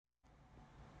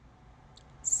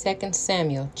2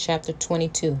 Samuel chapter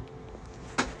 22.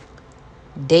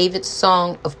 David's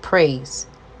song of praise.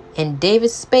 And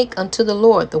David spake unto the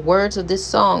Lord the words of this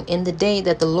song in the day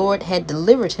that the Lord had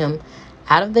delivered him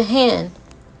out of the hand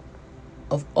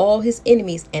of all his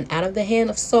enemies and out of the hand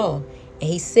of Saul. And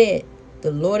he said, The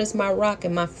Lord is my rock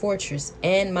and my fortress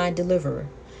and my deliverer,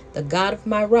 the God of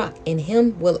my rock, in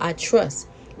him will I trust.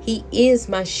 He is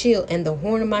my shield and the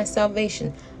horn of my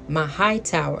salvation, my high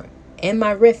tower and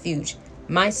my refuge,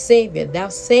 my Savior. Thou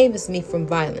savest me from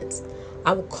violence.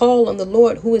 I will call on the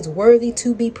Lord, who is worthy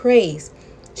to be praised.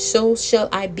 So shall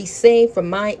I be saved from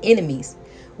my enemies.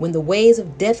 When the waves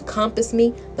of death compassed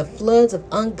me, the floods of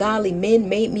ungodly men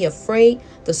made me afraid.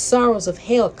 The sorrows of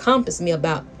hell compassed me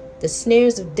about. The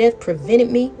snares of death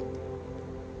prevented me.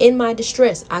 In my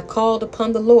distress, I called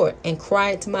upon the Lord and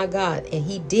cried to my God, and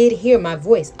he did hear my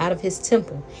voice out of his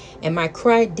temple, and my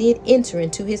cry did enter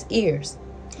into his ears.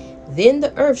 Then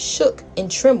the earth shook and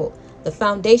trembled. The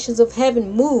foundations of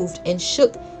heaven moved and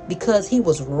shook because he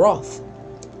was wroth.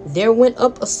 There went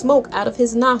up a smoke out of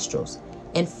his nostrils,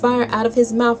 and fire out of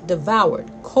his mouth devoured.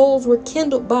 Coals were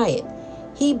kindled by it.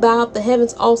 He bowed the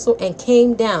heavens also and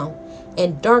came down,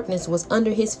 and darkness was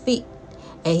under his feet.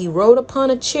 And he rode upon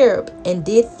a cherub and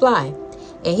did fly,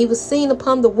 and he was seen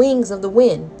upon the wings of the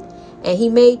wind. And he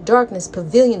made darkness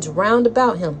pavilions round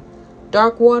about him,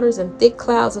 dark waters and thick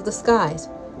clouds of the skies.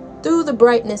 Through the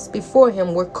brightness before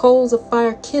him were coals of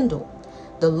fire kindled.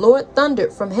 The Lord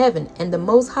thundered from heaven, and the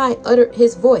Most High uttered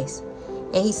his voice.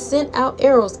 And he sent out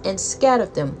arrows and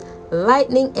scattered them,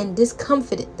 lightning and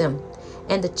discomfited them.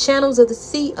 And the channels of the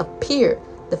sea appeared.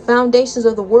 The foundations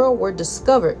of the world were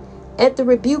discovered. At the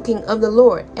rebuking of the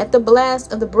Lord, at the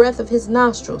blast of the breath of his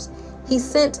nostrils, he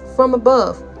sent from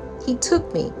above. He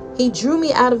took me. He drew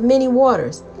me out of many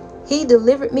waters. He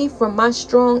delivered me from my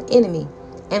strong enemy,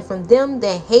 and from them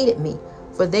that hated me,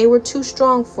 for they were too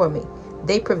strong for me.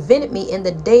 They prevented me in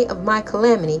the day of my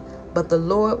calamity, but the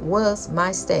Lord was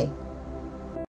my stay.